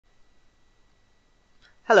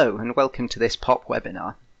Hello and welcome to this POP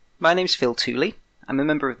webinar. My name's Phil Tooley. I'm a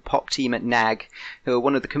member of the POP team at NAG, who are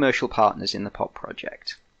one of the commercial partners in the POP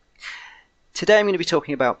project. Today I'm going to be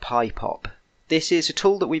talking about PyPOP. This is a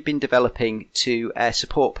tool that we've been developing to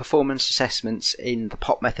support performance assessments in the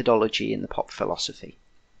POP methodology and the POP philosophy.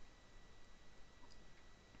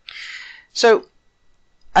 So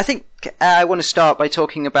I think I want to start by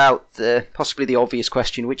talking about possibly the obvious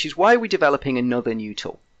question, which is why are we developing another new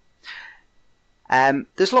tool?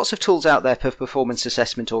 There's lots of tools out there for performance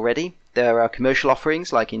assessment already. There are commercial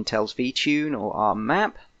offerings like Intel's vTune or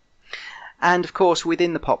ARM-Map. And of course,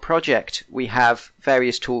 within the POP project, we have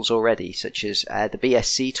various tools already, such as the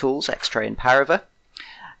BSC tools, X-Tray and Parava,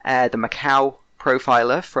 the Macau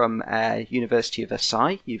profiler from University of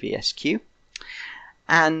Versailles, UVSQ,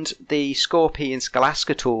 and the Scorpy and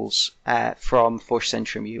Scalaska tools from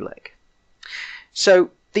Forschzentrum Jülich.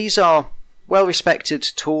 So these are well-respected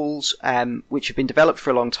tools which have been developed for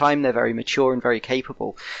a long time. They're very mature and very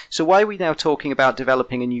capable. So why are we now talking about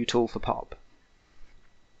developing a new tool for POP?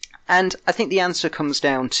 And I think the answer comes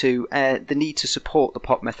down to the need to support the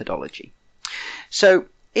POP methodology. So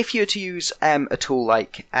if you were to use a tool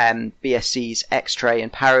like BSC's X-Tray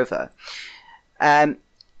and Parava,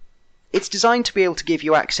 it's designed to be able to give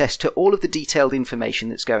you access to all of the detailed information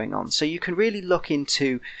that's going on. So you can really look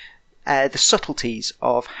into the subtleties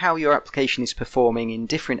of how your application is performing in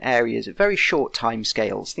different areas at very short time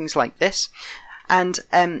scales, things like this. And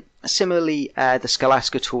similarly, the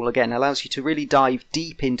Scalaska tool again allows you to really dive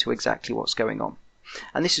deep into exactly what's going on.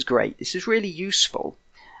 And this is great. This is really useful.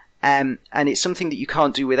 And it's something that you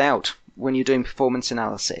can't do without when you're doing performance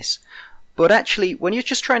analysis. But actually, when you're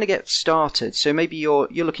just trying to get started, so maybe you're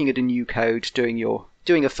looking at a new code,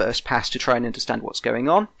 doing a first pass to try and understand what's going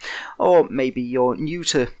on, or maybe you're new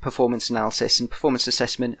to performance analysis and performance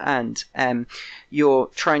assessment, and you're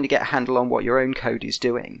trying to get a handle on what your own code is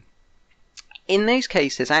doing. In those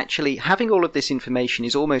cases, actually, having all of this information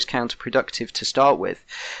is almost counterproductive to start with,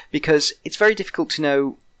 because it's very difficult to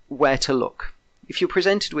know where to look. If you're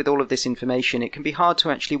presented with all of this information, it can be hard to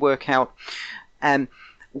actually work out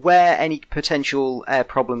where any potential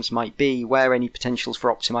problems might be, where any potentials for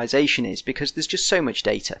optimization is, because there's just so much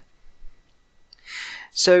data.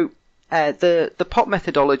 So the POP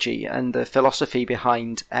methodology and the philosophy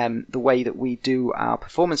behind the way that we do our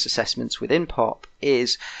performance assessments within POP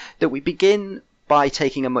is that we begin by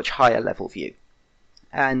taking a much higher level view.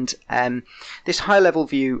 And this higher level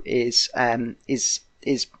view is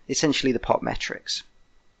essentially the POP metrics.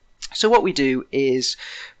 So what we do is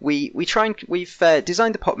we've designed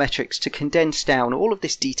the POP metrics to condense down all of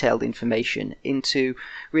this detailed information into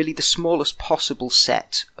really the smallest possible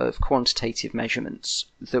set of quantitative measurements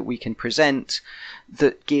that we can present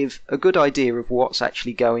that give a good idea of what's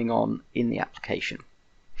actually going on in the application.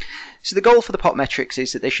 So the goal for the POP metrics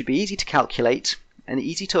is that they should be easy to calculate and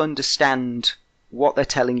easy to understand what they're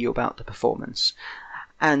telling you about the performance.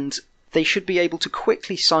 And they should be able to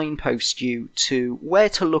quickly signpost you to where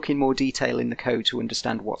to look in more detail in the code to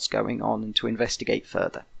understand what's going on and to investigate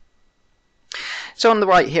further. So on the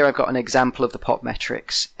right here I've got an example of the POP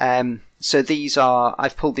metrics. So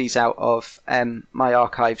I've pulled these out of my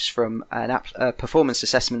archives from a performance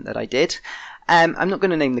assessment that I did. I'm not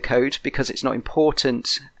going to name the code because it's not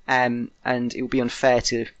important and it would be unfair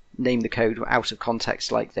to name the code out of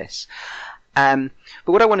context like this.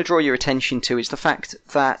 But what I want to draw your attention to is the fact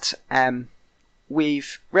that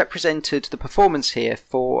we've represented the performance here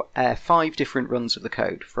for 5 different runs of the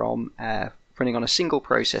code, from running on a single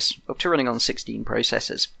process up to running on 16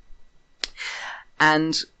 processors.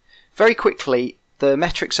 And very quickly, the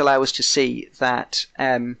metrics allow us to see that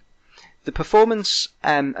the performance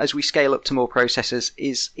as we scale up to more processors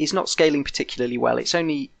is not scaling particularly well. It's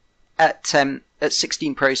only at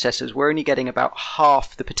 16 processors, we're only getting about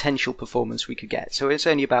half the potential performance we could get. So it's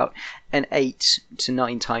only about an 8 to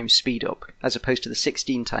 9 times speed up, as opposed to the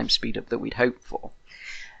 16 times speed up that we'd hoped for.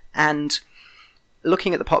 And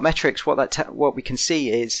looking at the POP metrics, what we can see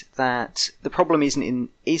is that the problem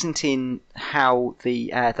isn't in how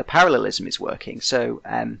the parallelism is working. So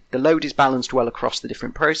the load is balanced well across the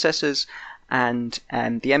different processors, and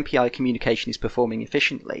the MPI communication is performing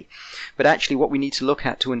efficiently. But actually what we need to look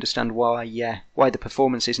at to understand why the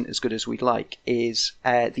performance isn't as good as we'd like is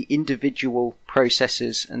the individual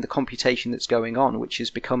processors and the computation that's going on, which has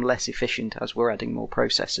become less efficient as we're adding more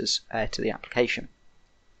processors to the application.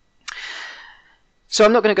 So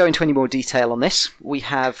I'm not going to go into any more detail on this. We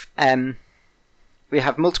have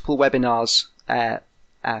multiple webinars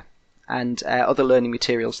and other learning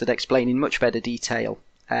materials that explain in much better detail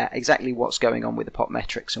exactly what's going on with the POP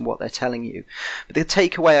metrics and what they're telling you. But the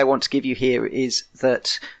takeaway I want to give you here is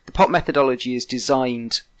that the POP methodology is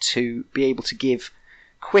designed to be able to give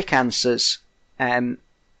quick answers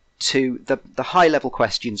to the high-level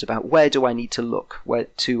questions about where do I need to look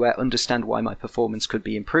to understand why my performance could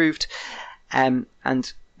be improved, and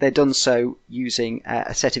they're done so using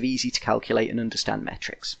a set of easy to calculate and understand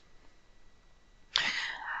metrics.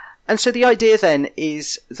 And so the idea then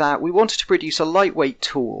is that we wanted to produce a lightweight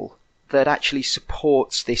tool that actually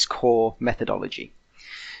supports this core methodology.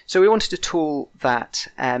 So we wanted a tool that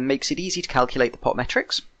makes it easy to calculate the POP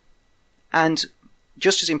metrics, and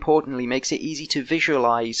just as importantly, makes it easy to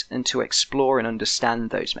visualize and to explore and understand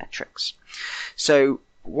those metrics. So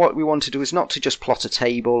what we wanted was not to just plot a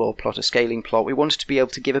table or plot a scaling plot. We wanted to be able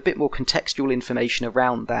to give a bit more contextual information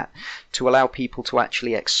around that to allow people to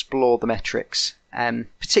actually explore the metrics,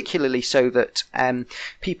 particularly so that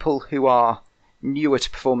people who are newer to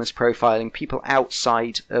performance profiling, people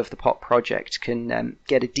outside of the POP project, can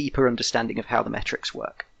get a deeper understanding of how the metrics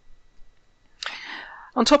work.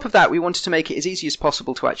 On top of that, we wanted to make it as easy as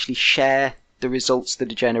possible to actually share the results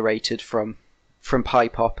that are generated from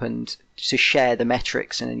PyPOP and to share the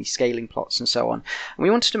metrics and any scaling plots and so on. And we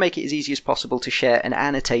wanted to make it as easy as possible to share an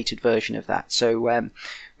annotated version of that. So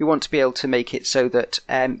we want to be able to make it so that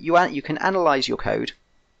you can analyze your code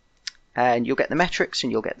and you'll get the metrics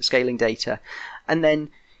and you'll get the scaling data. And then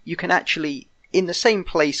you can actually, in the same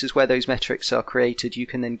place as where those metrics are created, you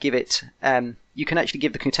can then give it, you can actually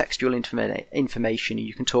give the contextual information, and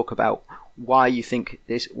you can talk about why you think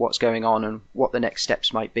what's going on and what the next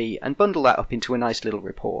steps might be, and bundle that up into a nice little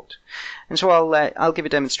report. And so I'll give a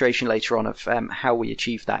demonstration later on of how we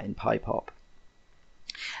achieve that in PyPOP.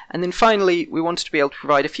 And then finally, we wanted to be able to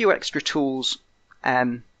provide a few extra tools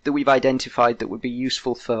that we've identified that would be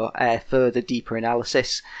useful for further deeper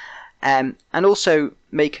analysis, and also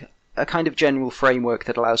make a kind of general framework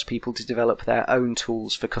that allows people to develop their own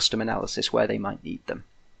tools for custom analysis where they might need them.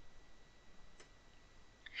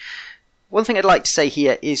 One thing I'd like to say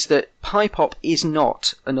here is that PyPOP is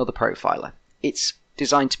not another profiler. It's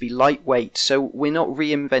designed to be lightweight, so we're not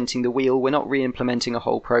reinventing the wheel, we're not re-implementing a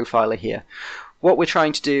whole profiler here. What we're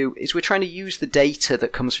trying to do is we're trying to use the data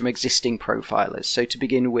that comes from existing profilers. So to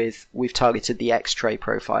begin with, we've targeted the X-Tray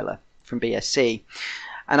profiler from BSC.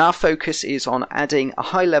 And our focus is on adding a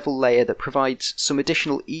high-level layer that provides some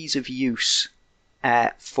additional ease of use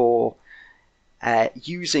for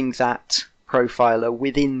using that profiler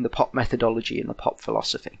within the POP methodology and the POP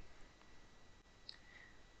philosophy.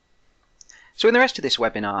 So in the rest of this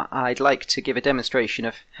webinar, I'd like to give a demonstration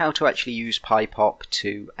of how to actually use PyPOP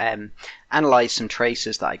to analyze some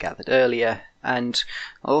traces that I gathered earlier, and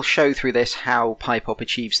I'll show through this how PyPOP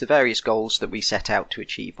achieves the various goals that we set out to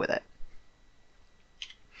achieve with it.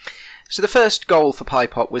 So the first goal for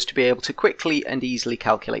PyPOP was to be able to quickly and easily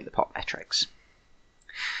calculate the POP metrics.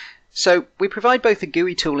 So we provide both a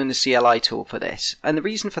GUI tool and a CLI tool for this, and the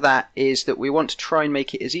reason for that is that we want to try and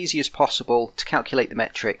make it as easy as possible to calculate the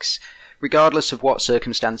metrics, regardless of what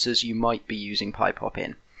circumstances you might be using PyPOP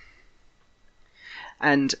in.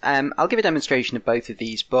 And I'll give a demonstration of both of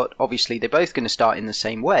these, but obviously they're both going to start in the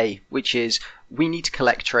same way, which is we need to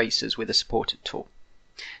collect traces with a supported tool.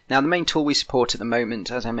 Now the main tool we support at the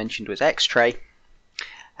moment, as I mentioned, was X-Tray,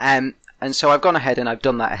 and so I've gone ahead and I've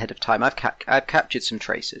done that ahead of time. I've captured some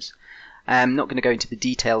traces. I'm not going to go into the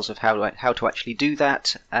details of how to actually do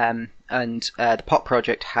that, and the POP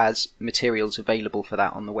project has materials available for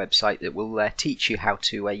that on the website that will teach you how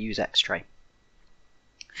to use X-Tray.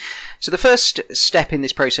 So the first step in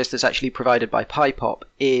this process that's actually provided by PyPOP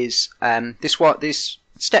is this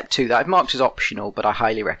step 2 that I've marked as optional, but I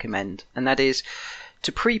highly recommend, and that is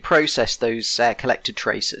to pre-process those collected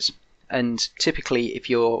traces. And typically, if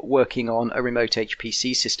you're working on a remote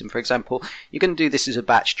HPC system, for example, you're going to do this as a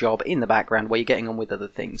batch job in the background where you're getting on with other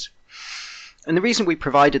things. And the reason we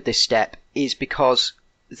provided this step is because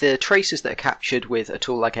the traces that are captured with a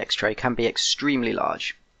tool like X-Tray can be extremely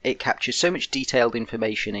large. It captures so much detailed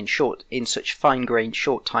information in such fine-grained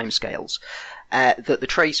short timescales that the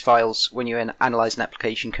trace files, when you analyze an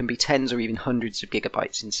application, can be tens or even hundreds of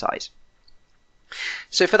gigabytes in size.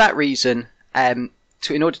 So for that reason,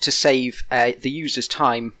 in order to save the user's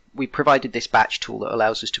time, we provided this batch tool that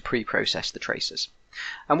allows us to pre-process the traces.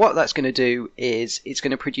 And what that's going to do is it's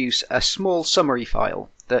going to produce a small summary file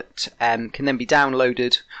that can then be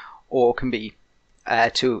downloaded, or can be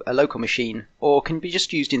to a local machine, or can be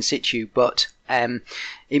just used in situ, but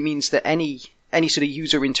it means that any sort of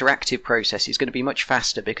user interactive process is going to be much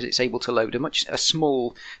faster because it's able to load a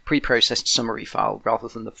small pre-processed summary file rather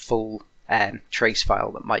than the full trace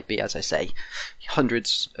file that might be, as I say,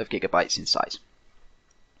 hundreds of gigabytes in size.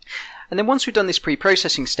 And then once we've done this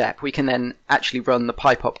pre-processing step, we can then actually run the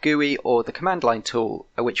PyPOP GUI or the command line tool,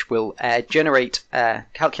 which will calculate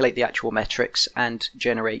the actual metrics and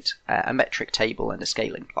generate a metric table and a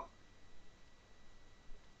scaling plot.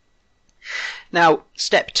 Now,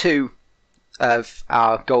 step 2 of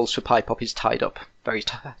our goals for PyPOP is tied up very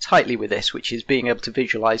tightly with this, which is being able to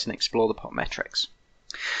visualize and explore the POP metrics.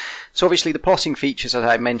 So obviously the plotting features, as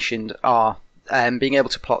I mentioned, are being able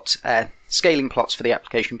to plot scaling plots for the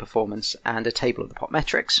application performance and a table of the POP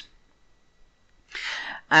metrics.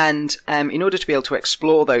 And in order to be able to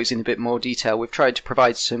explore those in a bit more detail, we've tried to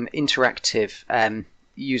provide some interactive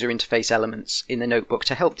user interface elements in the notebook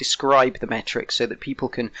to help describe the metrics so that people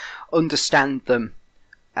can understand them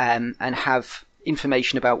and have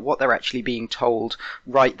information about what they're actually being told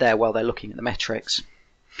right there while they're looking at the metrics.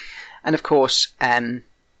 And of course,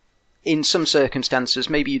 in some circumstances,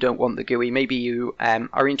 maybe you don't want the GUI, maybe you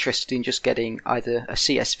are interested in just getting either a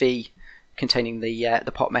CSV containing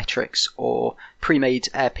the POP metrics or pre-made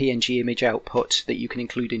PNG image output that you can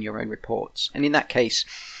include in your own reports. And in that case,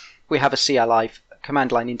 we have a CLI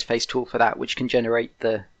command line interface tool for that, which can generate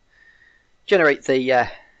the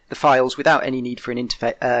files without any need for an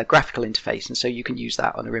graphical interface, and so you can use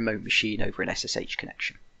that on a remote machine over an SSH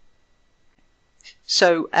connection.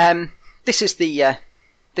 So this is the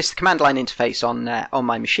command line interface on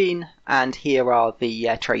my machine, and here are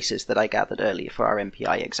the traces that I gathered earlier for our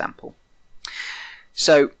MPI example.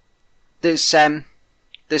 So there's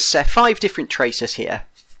 5 different traces here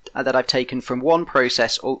that I've taken from one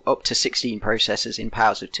process up to 16 processes in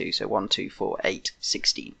powers of 2, so 1, 2, 4, 8,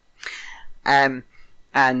 16.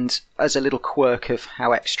 And as a little quirk of how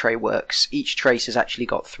Xtray works, each trace has actually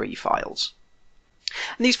got 3 files.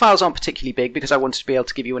 And these files aren't particularly big because I wanted to be able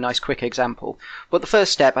to give you a nice quick example. But the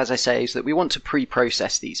first step, as I say, is that we want to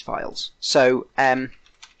pre-process these files. So the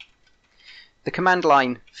command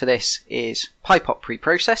line for this is PyPOP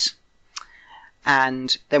preprocess,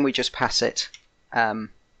 and then we just pass it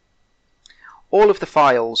all of the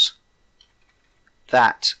files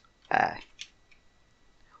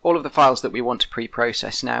that we want to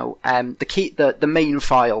pre-process. Now, the main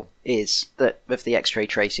file is of the Xtray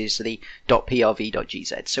traces, the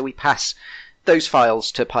 .prv.gz. So we pass those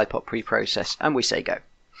files to PyPOP preprocess, and we say go.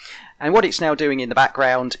 And what it's now doing in the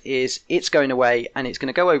background is it's going away and it's going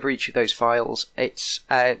to go over each of those files. It's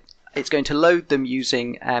going to load them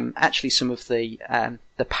using actually some of the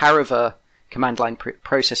Paraver command line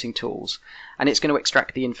processing tools, and it's going to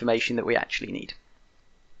extract the information that we actually need.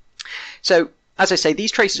 So, as I say,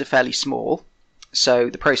 these traces are fairly small, so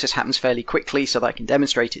the process happens fairly quickly so that I can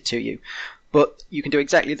demonstrate it to you. But you can do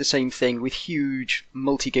exactly the same thing with huge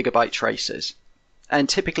multi-gigabyte traces. And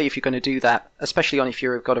typically if you're going to do that, especially if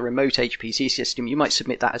you've got a remote HPC system, you might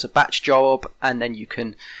submit that as a batch job, and then you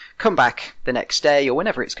can come back the next day or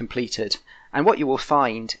whenever it's completed. And what you will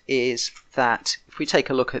find is that if we take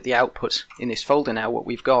a look at the output in this folder now, what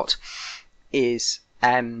we've got is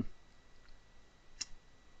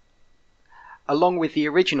along with the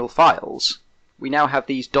original files, we now have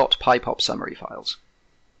these .pypop summary files.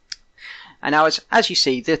 And now, as you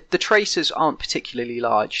see, the traces aren't particularly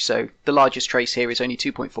large, so the largest trace here is only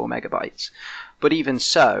 2.4 megabytes. But even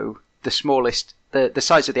so, the smallest, the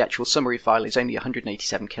size of the actual summary file is only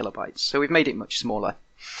 187 kilobytes, so we've made it much smaller.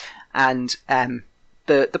 And the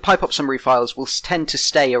PyPOP summary files will tend to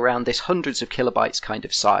stay around this hundreds of kilobytes kind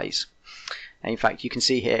of size. And in fact, you can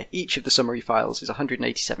see here, each of the summary files is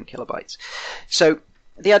 187 kilobytes. So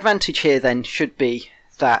the advantage here then should be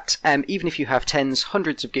that even if you have tens,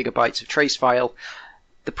 hundreds of gigabytes of trace file,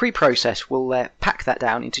 the preprocess will pack that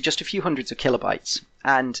down into just a few hundreds of kilobytes.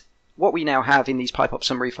 And what we now have in these PyPOP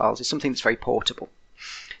summary files is something that's very portable.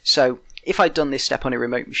 So if I'd done this step on a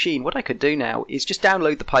remote machine, what I could do now is just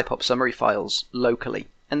download the PyPOP summary files locally,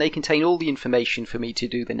 and they contain all the information for me to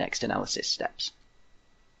do the next analysis steps.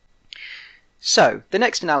 So the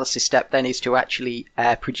next analysis step then is to actually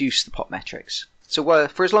produce the POP metrics. So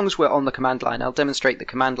for as long as we're on the command line, I'll demonstrate the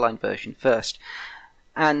command line version first.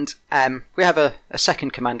 And we have a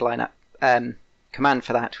second command line command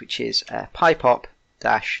for that, which is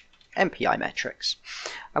PyPOP-MPI metrics.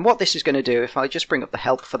 And what this is going to do, if I just bring up the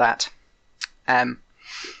help for that,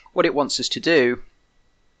 what it wants us to do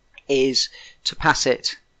is to pass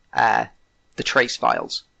it the trace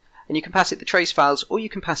files. And you can pass it the trace files, or you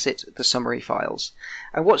can pass it the summary files.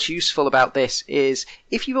 And what's useful about this is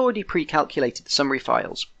if you've already pre-calculated the summary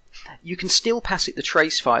files, you can still pass it the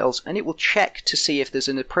trace files, and it will check to see if there's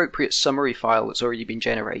an appropriate summary file that's already been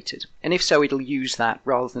generated. And if so, it'll use that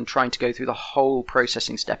rather than trying to go through the whole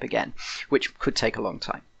processing step again, which could take a long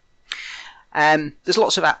time. There's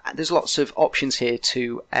lots of options here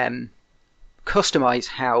to customize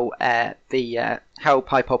how how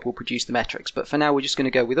PyPOP will produce the metrics, but for now we're just going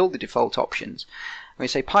to go with all the default options. We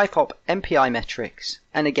say PyPOP MPI metrics,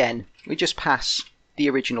 and again we just pass the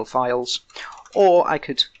original files, or I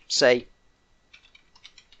could say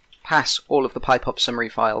pass all of the PyPOP summary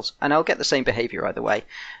files, and I'll get the same behavior either way.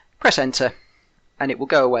 Press enter, and it will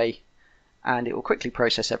go away, and it will quickly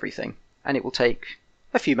process everything, and it will take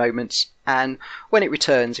a few moments, and when it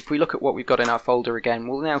returns, if we look at what we've got in our folder again,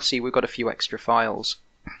 we'll now see we've got a few extra files.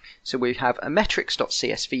 So we have a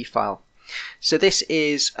metrics.csv file. So this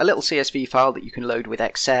is a little CSV file that you can load with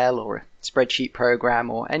Excel or a spreadsheet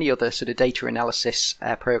program or any other sort of data analysis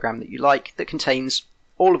program that you like, that contains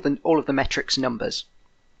all of the metrics numbers.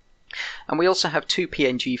 And we also have two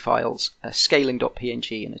PNG files, a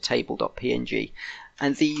scaling.png and a table.png,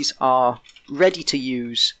 and these are ready to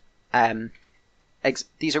use.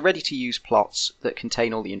 These are ready to use plots that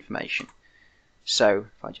contain all the information. So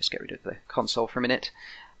if I just get rid of the console for a minute,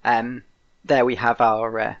 there we have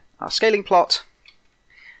our scaling plot,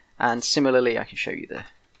 and similarly I can show you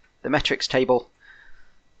the metrics table.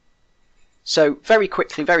 So very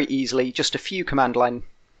quickly, very easily, just a few command line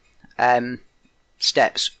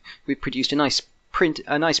steps, we've produced a nice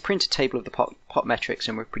printed table of the POP metrics,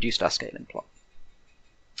 and we've produced our scaling plot.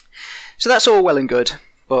 So that's all well and good,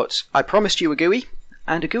 but I promised you a GUI,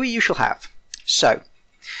 and a GUI you shall have. So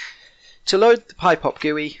to load the PyPOP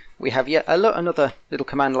GUI, we have yet another little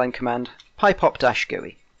command line command,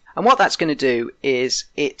 PyPOP-GUI. And what that's going to do is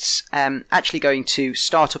it's actually going to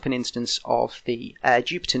start up an instance of the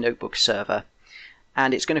Jupyter Notebook server,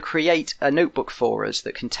 and it's going to create a notebook for us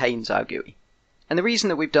that contains our GUI. And the reason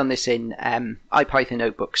that we've done this in IPython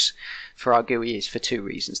notebooks for our GUI is for two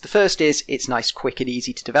reasons. The first is it's nice, quick, and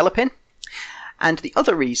easy to develop in. And the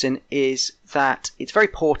other reason is that it's very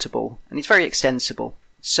portable and it's very extensible.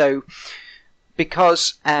 So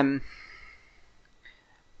because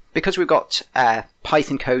we've got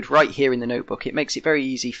Python code right here in the notebook, it makes it very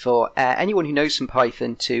easy for anyone who knows some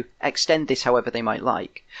Python to extend this however they might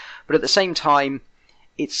like. But at the same time,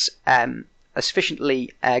 it's a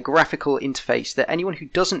sufficiently graphical interface that anyone who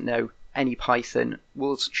doesn't know any Python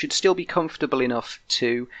should still be comfortable enough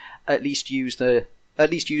to at least use the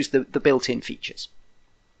built-in features.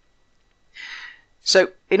 So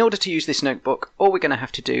in order to use this notebook, all we're going to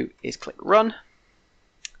have to do is click Run,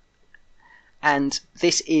 and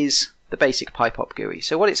this is the basic PyPOP GUI.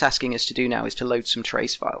 So what it's asking us to do now is to load some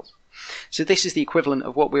trace files. So this is the equivalent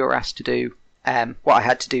of what we were asked to do, what I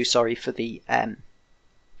had to do, sorry, for the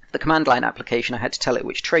command line application. I had to tell it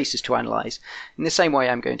which traces to analyze. In the same way,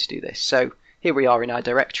 I'm going to do this. So here we are in our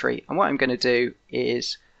directory, and what I'm going to do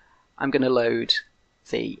is I'm going to load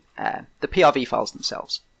the PRV files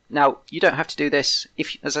themselves. Now, you don't have to do this.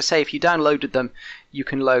 As I say, if you downloaded them, you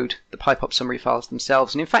can load the PyPOP summary files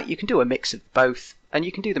themselves. And in fact, you can do a mix of both, and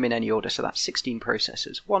you can do them in any order. So that's 16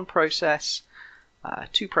 processors. One process,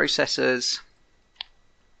 two processors,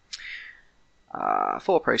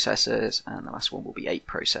 4 processors, and the last one will be 8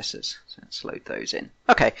 processors. So let's load those in.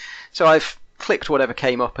 Okay, so I've clicked whatever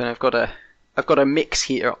came up, and I've got a mix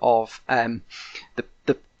here of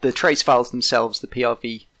the trace files themselves, the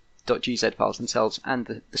PRV.gz files themselves,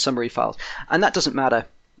 and the summary files. And that doesn't matter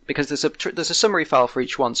because there's a summary file for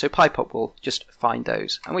each one. So PyPOP will just find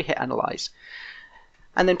those, and we hit Analyze.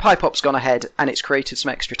 And then PyPOP's gone ahead and it's created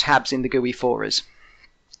some extra tabs in the GUI for us.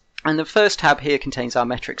 And the first tab here contains our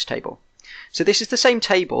metrics table. So this is the same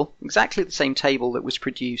table, exactly the same table that was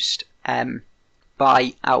produced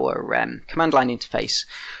by our command line interface,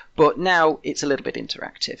 but now it's a little bit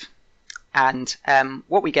interactive. And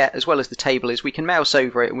what we get, as well as the table, is we can mouse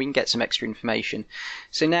over it and we can get some extra information.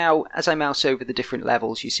 So now, as I mouse over the different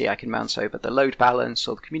levels, you see I can mouse over the load balance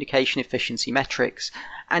or the communication efficiency metrics,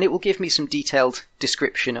 and it will give me some detailed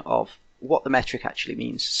description of what the metric actually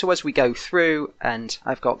means. So as we go through, and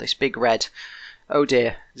I've got this big red, oh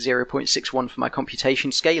dear, 0.61 for my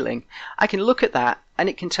computation scaling, I can look at that and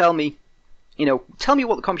it can tell me, tell me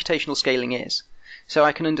what the computational scaling is. So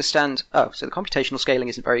I can understand, oh, so the computational scaling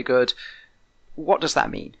isn't very good. What does that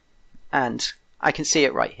mean? And I can see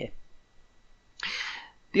it right here.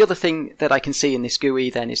 The other thing that I can see in this GUI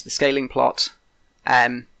then is the scaling plot.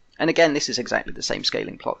 And again, this is exactly the same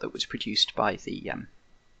scaling plot that was produced by the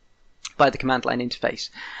command line interface.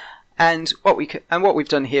 And what we've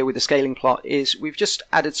done here with the scaling plot is we've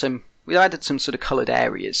added some sort of coloured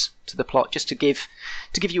areas to the plot just to give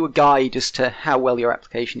you a guide as to how well your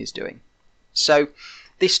application is doing. So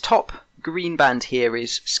this top green band here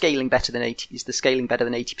is the scaling better than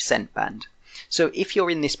 80% band. So if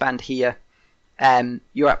you're in this band here,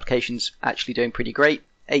 your application's actually doing pretty great.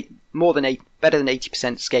 Better than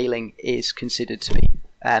 80% scaling is considered to be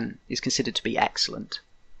is considered to be excellent.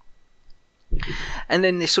 And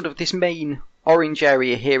then this main orange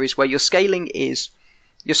area here is where your scaling is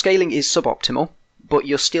suboptimal, but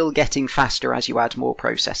you're still getting faster as you add more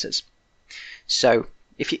processors. So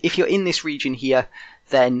if you're in this region here,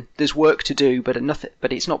 then there's work to do, but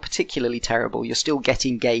it's not particularly terrible. You're still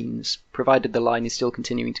getting gains, provided the line is still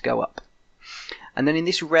continuing to go up. And then in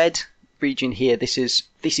this red region here, this is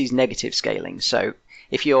negative scaling. So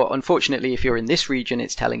unfortunately, if you're in this region,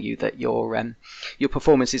 it's telling you that your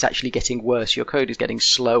performance is actually getting worse. Your code is getting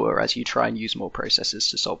slower as you try and use more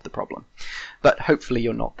processors to solve the problem. But hopefully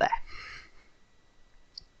you're not there.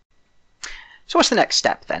 So what's the next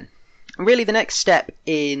step then? And really the next step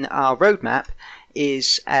in our roadmap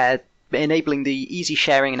is enabling the easy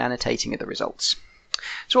sharing and annotating of the results.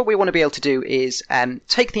 So what we want to be able to do is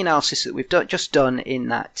take the analysis that we've just done in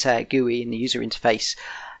that GUI in the user interface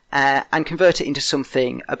and convert it into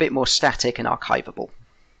something a bit more static and archivable.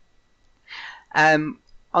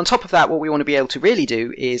 On top of that, what we want to be able to really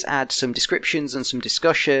do is add some descriptions and some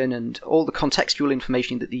discussion and all the contextual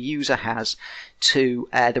information that the user has to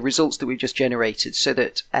the results that we've just generated, so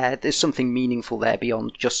that there's something meaningful there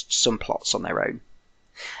beyond just some plots on their own.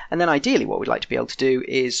 And then ideally what we'd like to be able to do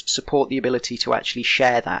is support the ability to actually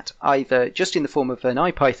share that, either just in the form of an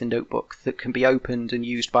IPython notebook that can be opened and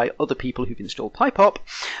used by other people who've installed PyPOP,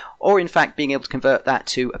 or in fact being able to convert that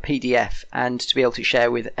to a PDF and to be able to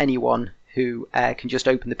share with anyone who can just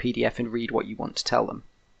open the PDF and read what you want to tell them.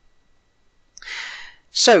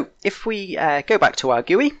 So if we go back to our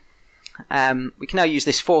GUI, we can now use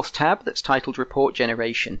this fourth tab that's titled Report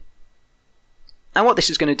Generation. And what this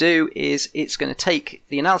is going to do is it's going to take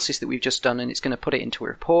the analysis that we've just done and it's going to put it into a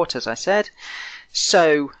report, as I said.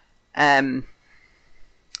 So all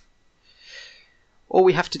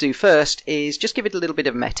we have to do first is just give it a little bit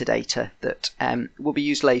of metadata that will be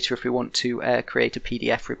used later if we want to create a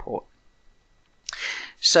PDF report.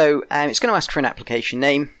 So it's going to ask for an application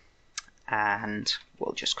name, and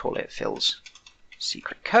we'll just call it Phil's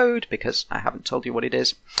secret code because I haven't told you what it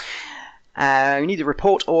is. We need the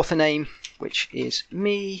report author name, which is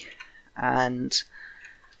me, and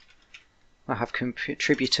I'll have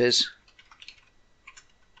contributors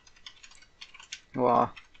who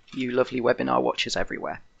are you lovely webinar watchers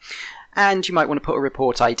everywhere. And you might want to put a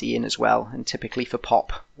report ID in as well, and typically for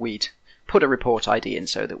POP we'd put a report ID in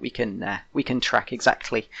so that we can track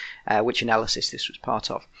exactly which analysis this was part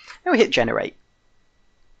of. Then we hit generate.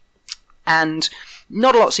 And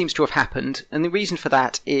not a lot seems to have happened, and the reason for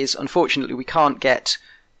that is unfortunately we can't get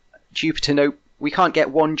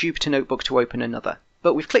one Jupyter notebook to open another.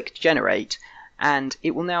 But we've clicked generate and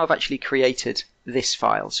it will now have actually created this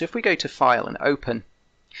file. So if we go to file and open,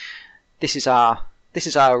 this is our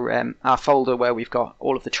folder where we've got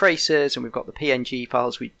all of the tracers and we've got the PNG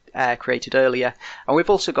files we created earlier, and we've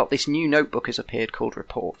also got this new notebook has appeared called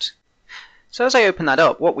report. So as I open that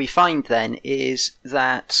up, what we find then is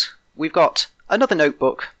that we've got another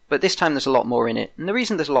notebook, but this time there's a lot more in it. And the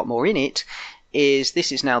reason there's a lot more in it is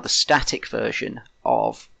this is now the static version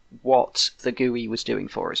of what the GUI was doing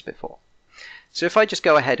for us before. So if I just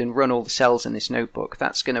go ahead and run all the cells in this notebook,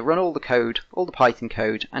 that's going to run all the code, all the Python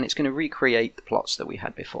code, and it's going to recreate the plots that we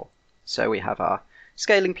had before. So we have our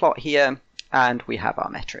scaling plot here, and we have our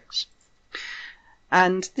metrics.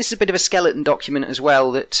 And this is a bit of a skeleton document as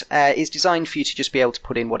well that is designed for you to just be able to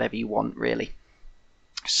put in whatever you want, really.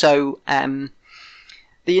 So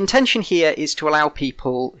the intention here is to allow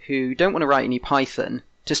people who don't want to write any Python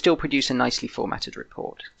to still produce a nicely formatted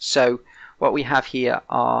report. So what we have here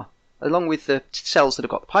are, along with the cells that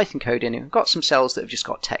have got the Python code in it, we've got some cells that have just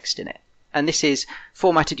got text in it. And this is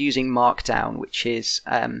formatted using Markdown, which is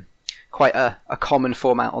quite a common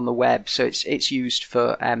format on the web. So it's used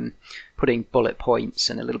for putting bullet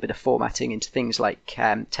points and a little bit of formatting into things like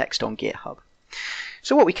text on GitHub.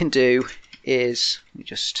 So what we can do is,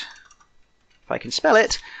 if I can spell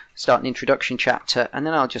it, start an introduction chapter, and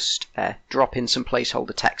then I'll just drop in some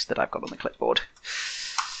placeholder text that I've got on the clipboard.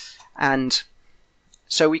 And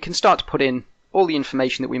so we can start to put in all the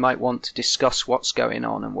information that we might want to discuss what's going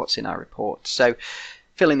on and what's in our report. So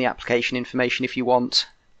fill in the application information if you want,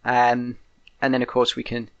 and then of course we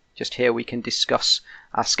can discuss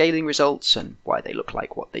our scaling results and why they look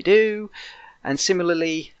like what they do. And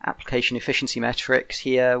similarly, application efficiency metrics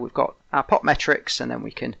here, we've got our POP metrics, and then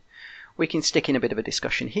we can stick in a bit of a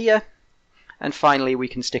discussion here, and finally we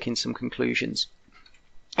can stick in some conclusions.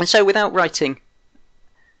 And so without writing,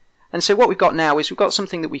 and so what we've got now is we've got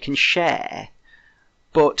something that we can share,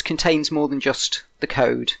 but contains more than just the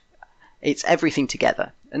code. It's everything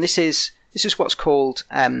together, and this is what's called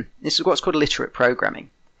illiterate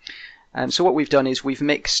programming. So what we've done is we've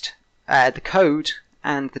mixed the code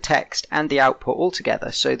and the text and the output all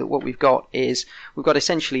together, so that what we've got is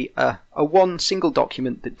essentially a one single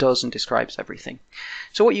document that does and describes everything.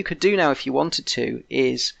 So what you could do now if you wanted to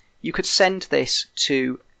is you could send this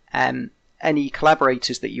to any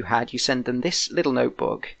collaborators that you had. You send them this little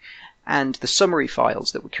notebook and the summary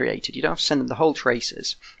files that were created. You don't have to send them the whole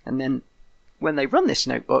traces, and then when they run this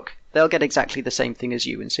notebook they'll get exactly the same thing as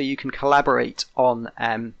you, and so you can collaborate on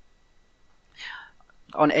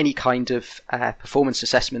any kind of performance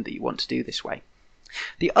assessment that you want to do this way.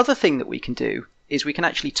 The other thing that we can do is we can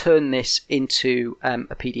actually turn this into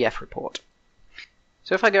a PDF report.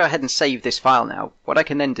 So if I go ahead and save this file now, what I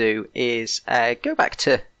can then do is go back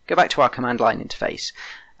to our command line interface,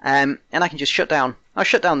 and I can just I'll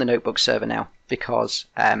shut down the notebook server now, because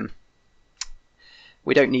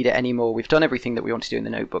we don't need it anymore. We've done everything that we want to do in the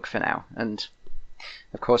notebook for now, and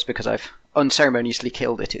of course because I've unceremoniously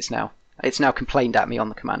killed it, it's now complained at me on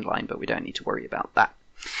the command line, but we don't need to worry about that.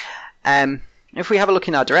 If we have a look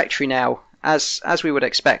in our directory now, as we would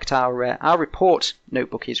expect, our report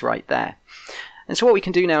notebook is right there. And so what we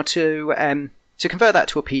can do now to convert that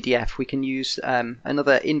to a PDF, we can use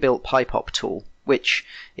another inbuilt PyPOP tool, which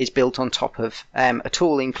is built on top of a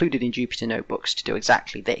tool included in Jupyter Notebooks to do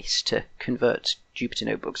exactly this, to convert Jupyter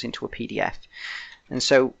Notebooks into a PDF. And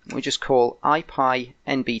so we just call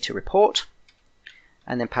ipynb to report,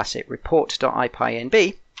 and then pass it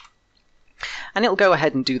report.ipynb, and it'll go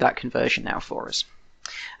ahead and do that conversion now for us.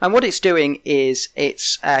 And what it's doing is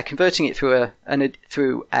it's converting it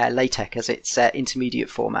through LaTeX as its intermediate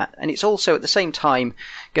format, and it's also at the same time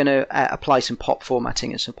going to apply some POP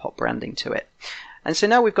formatting and some POP branding to it. And so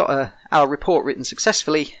now we've got our report written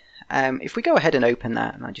successfully. If we go ahead and open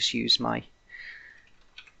that, and I just use my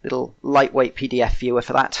little lightweight PDF viewer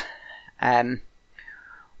for that,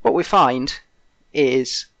 what we find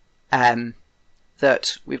is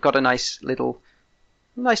that we've got a nice little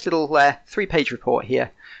 3-page report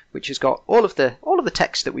here, which has got all of the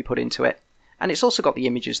text that we put into it, and it's also got the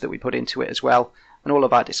images that we put into it as well, and all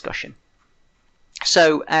of our discussion.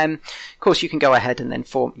 So of course you can go ahead and then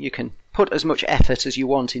you can put as much effort as you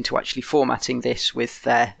want into actually formatting this with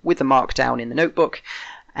the markdown in the notebook,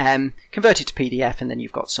 convert it to PDF, and then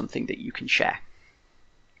you've got something that you can share.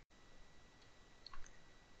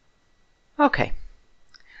 Okay.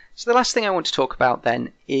 So the last thing I want to talk about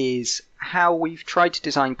then is how we've tried to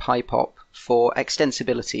design PyPOP for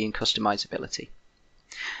extensibility and customizability.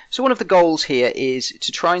 So one of the goals here is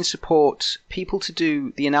to try and support people to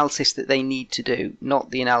do the analysis that they need to do,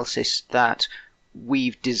 not the analysis that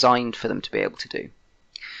we've designed for them to be able to do.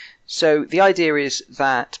 So the idea is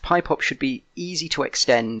that PyPOP should be easy to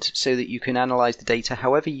extend so that you can analyze the data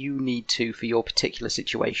however you need to for your particular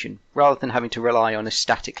situation, rather than having to rely on a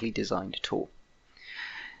statically designed tool.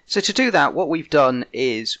 So to do that, what we've done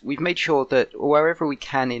is we've made sure that wherever we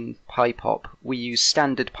can in PyPOP, we use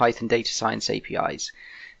standard Python data science APIs.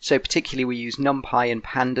 So particularly we use NumPy and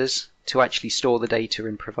Pandas to actually store the data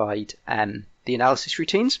and provide the analysis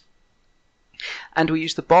routines. And we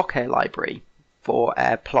use the Bokeh library for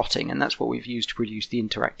plotting, and that's what we've used to produce the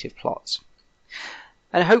interactive plots.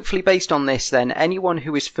 And hopefully based on this then, anyone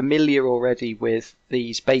who is familiar already with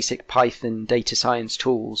these basic Python data science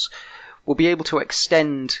tools will be able to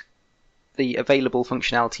extend the available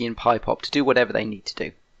functionality in PyPOP to do whatever they need to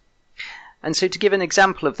do. And so to give an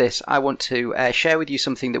example of this, I want to share with you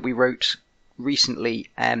something that we wrote recently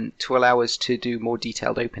to allow us to do more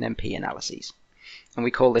detailed OpenMP analyses. And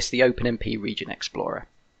we call this the OpenMP Region Explorer.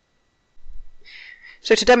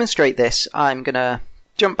 So to demonstrate this, I'm going to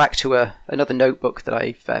jump back to another notebook that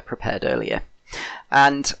I've prepared earlier.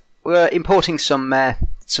 And we're importing some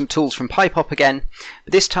tools from PyPOP again,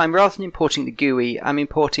 but this time rather than importing the GUI, I'm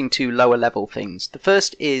importing two lower level things. The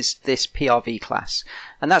first is this PRV class,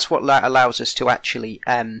 and that's what allows us to actually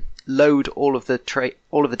load all of the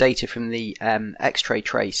data from the X-Tray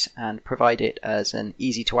trace and provide it as an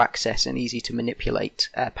easy to access and easy to manipulate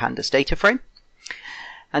Pandas data frame.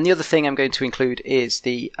 And the other thing I'm going to include is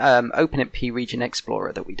the OpenMP Region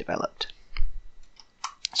Explorer that we developed.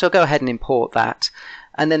 So I'll go ahead and import that.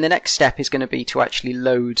 And then the next step is going to be to actually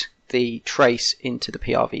load the trace into the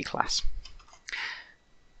PRV class.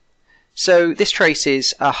 So this trace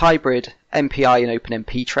is a hybrid MPI and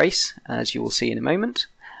OpenMP trace, as you will see in a moment.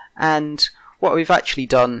 And what we've actually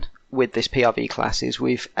done with this PRV class is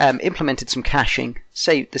we've implemented some caching,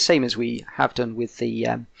 the same as we have done with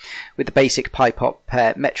the basic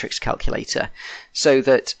PyPOP metrics calculator, so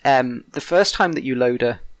that the first time that you load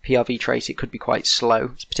a PRV trace, it could be quite slow,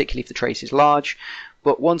 particularly if the trace is large.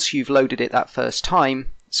 But once you've loaded it that first time,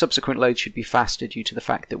 subsequent loads should be faster due to the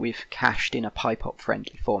fact that we've cached in a PyPOP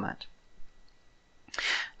friendly format.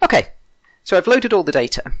 Okay, So I've loaded all the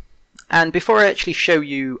data. And before I actually show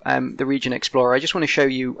you the Region Explorer, I just want to show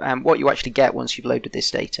you what you actually get once you've loaded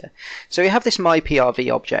this data. So we have this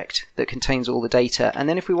myPRV object that contains all the data, and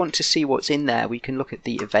then if we want to see what's in there, we can look at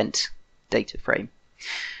the event data frame.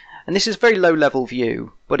 And this is a very low-level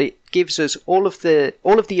view, but it gives us all of the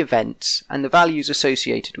events and the values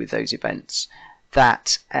associated with those events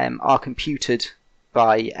that are computed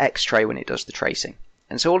by Xtray when it does the tracing.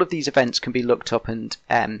 And so all of these events can be looked up and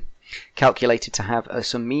calculated to have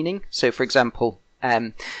some meaning. So for example,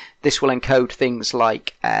 this will encode things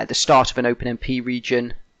like the start of an OpenMP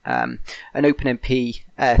region, an OpenMP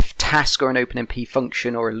task or an OpenMP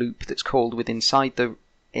function or a loop that's called inside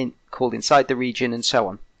the region, and so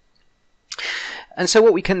on. And so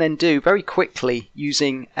what we can then do very quickly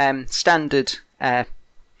using standard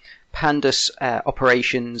pandas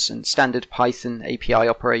operations and standard Python API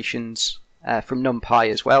operations from NumPy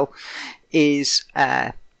as well is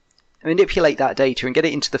manipulate that data and get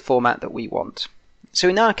it into the format that we want. So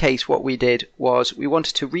in our case, what we did was we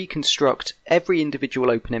wanted to reconstruct every individual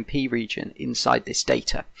OpenMP region inside this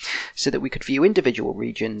data so that we could view individual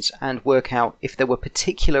regions and work out if there were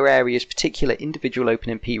particular areas, particular individual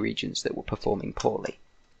OpenMP regions that were performing poorly.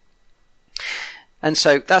 And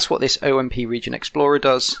so that's what this OMP Region Explorer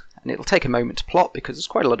does, and it'll take a moment to plot because there's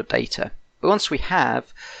quite a lot of data. But once we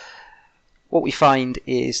have, what we find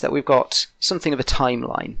is that we've got something of a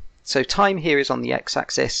timeline. So time here is on the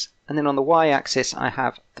x-axis, and then on the y-axis I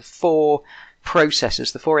have the four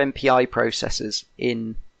processes, the four MPI processes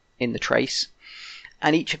in the trace,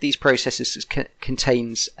 and each of these processes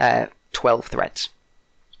contains 12 threads.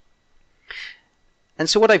 And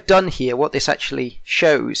so what I've done here, what this actually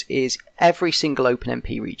shows is every single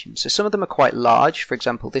OpenMP region. So some of them are quite large, for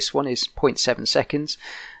example this one is 0.7 seconds,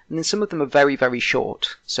 and then some of them are very, very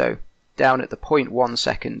short, so down at the 0.1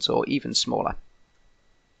 seconds or even smaller.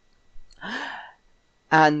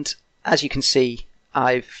 And as you can see,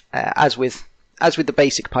 I've as with the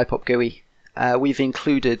basic PyPOP GUI, we've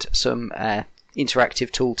included some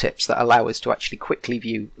interactive tooltips that allow us to actually quickly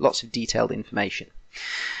view lots of detailed information.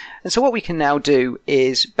 And so what we can now do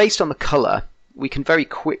is, based on the color, we can very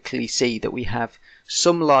quickly see that we have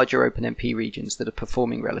some larger OpenMP regions that are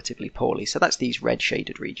performing relatively poorly. So that's these red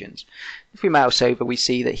shaded regions. If we mouse over, we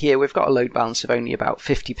see that here we've got a load balance of only about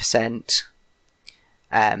 50%,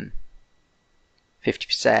 50%,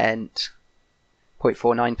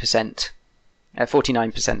 0.49%,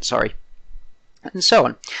 49%, sorry, and so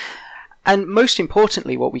on. And most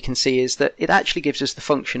importantly, what we can see is that it actually gives us the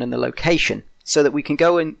function and the location, so that we can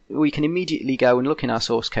immediately go and look in our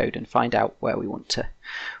source code and find out where we want to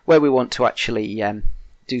actually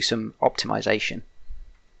do some optimization.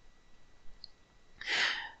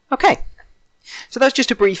 Okay, so that's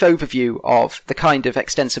just a brief overview of the kind of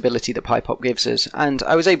extensibility that PyPOP gives us, and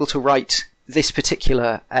I was able to write this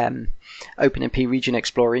particular OpenMP Region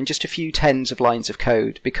Explorer in just a few tens of lines of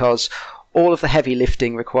code, because all of the heavy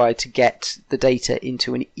lifting required to get the data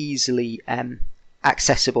into an easily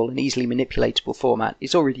accessible and easily manipulatable format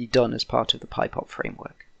is already done as part of the PyPOP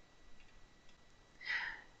framework.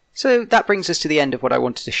 So that brings us to the end of what I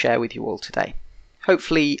wanted to share with you all today.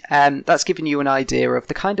 Hopefully that's given you an idea of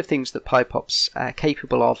the kind of things that PyPOP's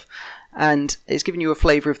capable of, and it's given you a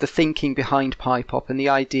flavour of the thinking behind PyPOP and the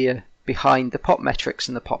idea behind the POP metrics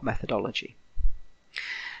and the POP methodology.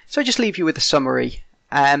 So I just leave you with a summary.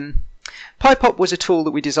 PyPOP was a tool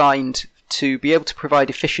that we designed to be able to provide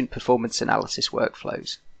efficient performance analysis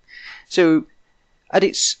workflows. So at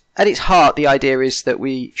its heart, the idea is that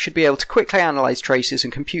we should be able to quickly analyze traces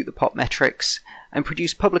and compute the POP metrics and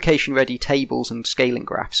produce publication-ready tables and scaling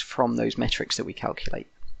graphs from those metrics that we calculate.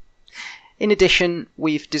 In addition,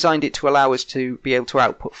 we've designed it to allow us to be able to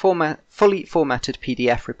output fully formatted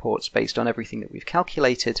PDF reports based on everything that we've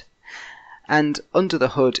calculated. And under the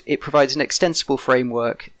hood, it provides an extensible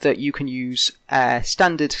framework that you can use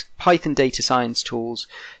standard Python data science tools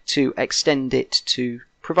to extend it to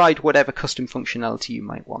provide whatever custom functionality you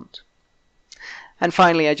might want. And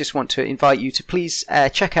finally, I just want to invite you to please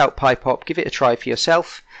check out PyPOP, give it a try for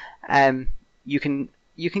yourself. You can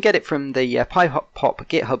get it from the PyPOP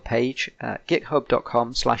GitHub page,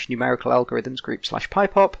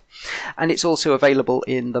 github.com/numericalalgorithms/PyPOP, and it's also available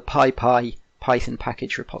in the PyPy Python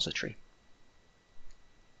package repository.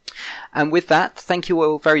 And with that, thank you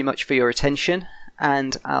all very much for your attention,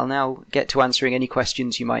 and I'll now get to answering any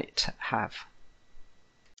questions you might have.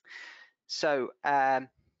 So,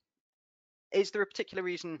 is there a particular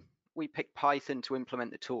reason we picked Python to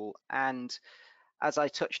implement the tool? And as I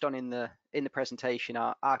touched on in the presentation,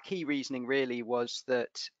 our key reasoning really was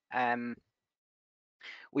that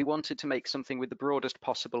we wanted to make something with the broadest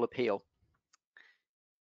possible appeal.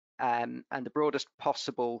 and the broadest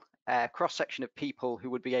possible cross-section of people who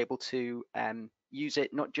would be able to use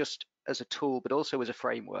it not just as a tool but also as a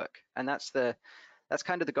framework. And that's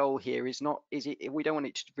kind of the goal here. We don't want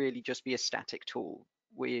it to really just be a static tool.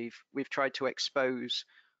 We've tried to expose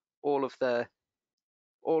all of the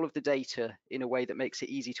data in a way that makes it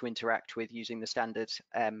easy to interact with using the standard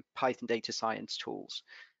Python data science tools.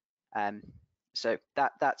 So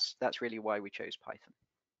that's really why we chose Python.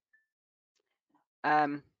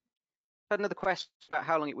 Had another question about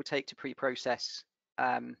how long it would take to pre-process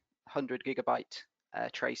 100 gigabyte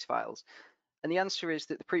trace files, and the answer is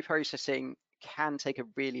that the pre-processing can take a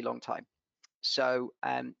really long time. So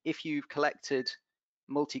if you've collected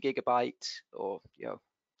multi-gigabyte or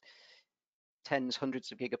tens,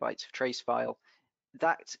 hundreds of gigabytes of trace file,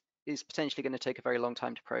 that is potentially going to take a very long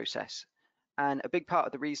time to process. And a big part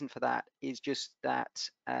of the reason for that is just that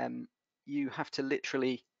you have to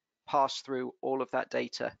literally pass through all of that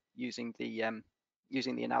data using the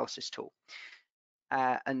analysis tool.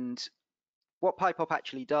 And what PyPOP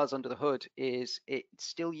actually does under the hood is it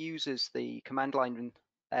still uses the command line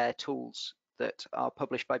tools that are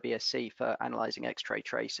published by BSC for analyzing X-ray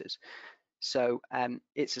traces. So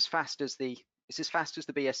it's as fast as the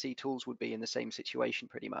BSC tools would be in the same situation,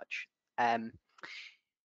 pretty much. And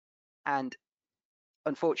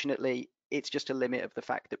unfortunately, it's just a limit of the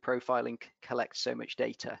fact that profiling collects so much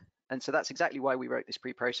data. And so that's exactly why we wrote this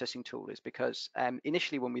pre-processing tool, is because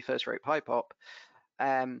initially when we first wrote PyPOP,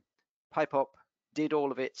 PyPOP did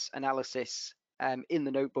all of its analysis in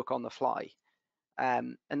the notebook on the fly.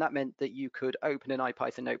 And that meant that you could open an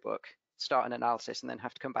IPython notebook, start an analysis, and then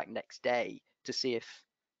have to come back next day to see if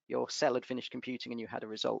your cell had finished computing and you had a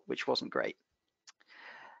result, which wasn't great.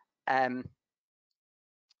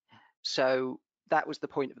 So that was the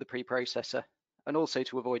point of the preprocessor, and also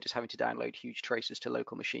to avoid just having to download huge traces to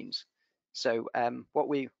local machines. So what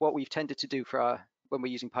we've tended to do when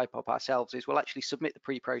we're using PyPOP ourselves is we'll actually submit the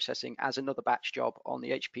pre-processing as another batch job on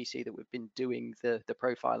the HPC that we've been doing the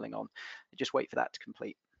profiling on, and just wait for that to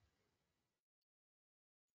complete.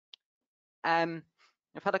 I've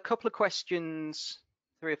had a couple of questions,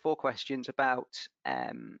 3 or 4 questions about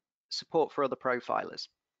support for other profilers.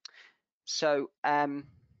 So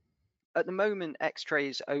at the moment, Xtray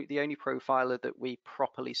is the only profiler that we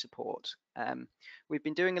properly support. We've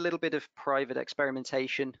been doing a little bit of private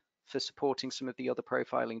experimentation for supporting some of the other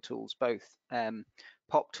profiling tools, both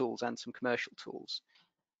POP tools and some commercial tools.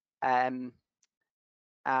 And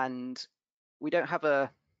we don't have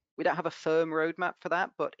a firm roadmap for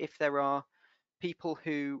that, but if there are people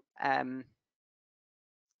who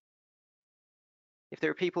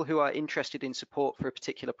are interested in support for a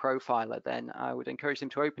particular profiler, then I would encourage them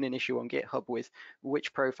to open an issue on GitHub with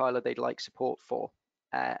which profiler they'd like support for,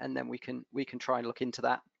 and then we can try and look into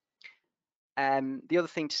that. The other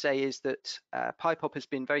thing to say is that PyPOP has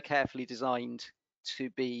been very carefully designed to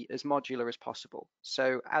be as modular as possible.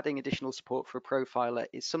 So adding additional support for a profiler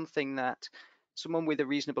is something that someone with a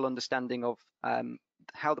reasonable understanding of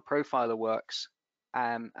how the profiler works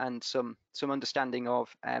and some understanding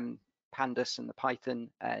of Pandas and the Python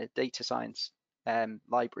data science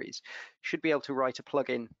libraries should be able to write a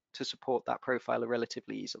plugin to support that profiler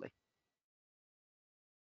relatively easily.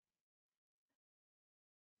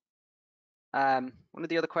 One of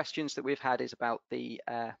the other questions that we've had is about the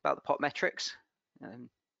POP metrics,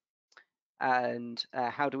 and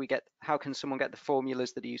how can someone get the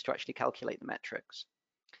formulas that are used to actually calculate the metrics?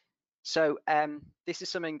 So this is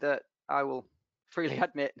something that I will freely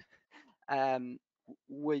admit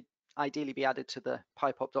would ideally be added to the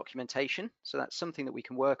PyPOP documentation. So that's something that we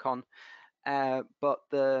can work on. But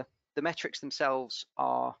the metrics themselves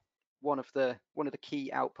are one of the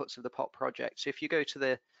key outputs of the POP project. So if you go to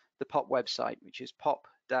the POP website, which is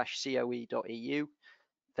pop-coe.eu,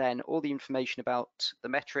 then all the information about the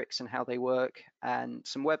metrics and how they work, and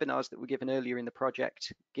some webinars that were given earlier in the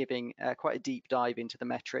project giving quite a deep dive into the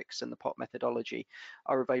metrics and the POP methodology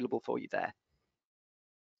are available for you there.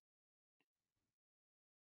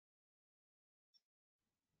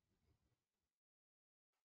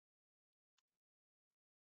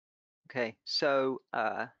 Okay, so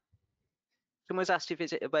someone's asked if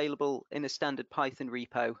is it available in a standard Python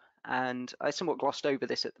repo, and I somewhat glossed over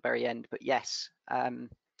this at the very end, but yes,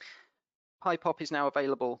 PyPOP is now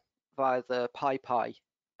available via the PyPy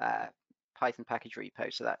Python package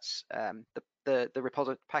repo. So that's the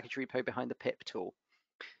repository package repo behind the pip tool.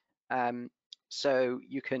 So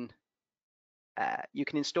you can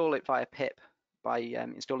install it via pip by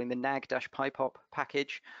installing the NAG PyPOP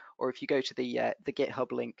package, or if you go to the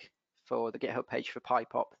GitHub link for the GitHub page for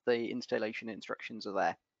PyPOP, the installation instructions are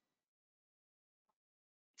there.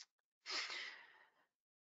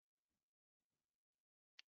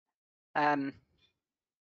 I've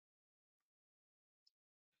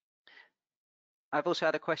also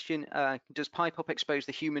had a question, does PyPOP expose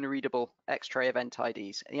the human readable X-tray event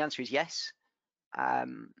IDs? And the answer is yes.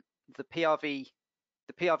 The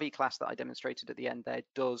PRV class that I demonstrated at the end there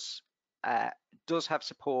does have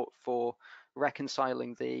support for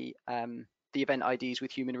reconciling the event IDs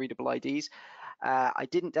with human readable IDs. I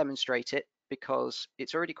didn't demonstrate it because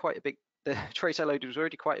it's already quite a big, the trace I loaded was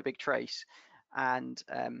already quite a big trace. And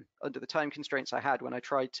under the time constraints I had, when I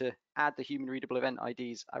tried to add the human readable event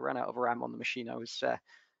IDs, I ran out of RAM on the machine. I was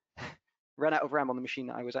ran out of RAM on the machine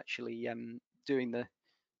that I was actually doing the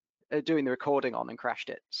recording on and crashed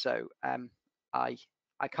it. So I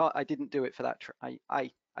didn't do it for that.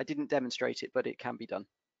 I didn't demonstrate it, but it can be done.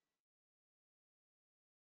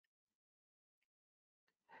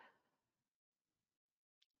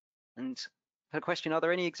 And a question, are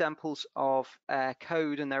there any examples of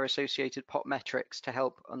code and their associated POP metrics to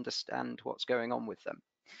help understand what's going on with them?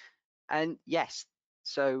 And yes,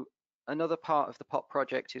 so another part of the POP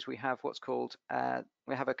project is we have what's called,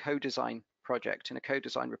 we have a co-design project and a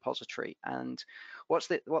co-design repository. And what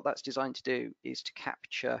that's designed to do is to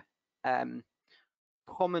capture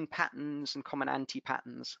common patterns and common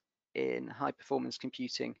anti-patterns in high performance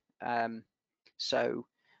computing. So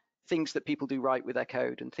things that people do right with their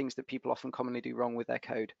code and things that people often commonly do wrong with their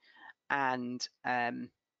code, and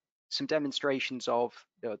some demonstrations of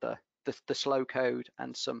the slow code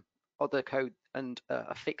and some other code and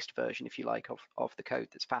a fixed version, if you like, of the code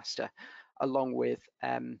that's faster, along with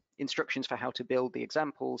instructions for how to build the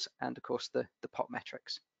examples and, of course, the POP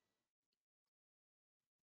metrics.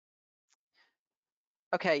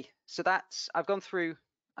 Okay, so I've gone through,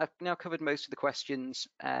 I've now covered most of the questions.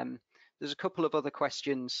 There's a couple of other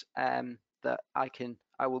questions that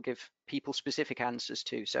I will give people specific answers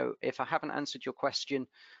to. So if I haven't answered your question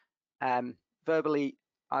verbally,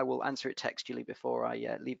 I will answer it textually before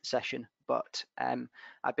I leave the session. But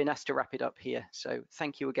I've been asked to wrap it up here. So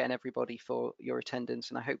thank you again, everybody, for your attendance,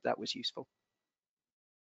 and I hope that was useful.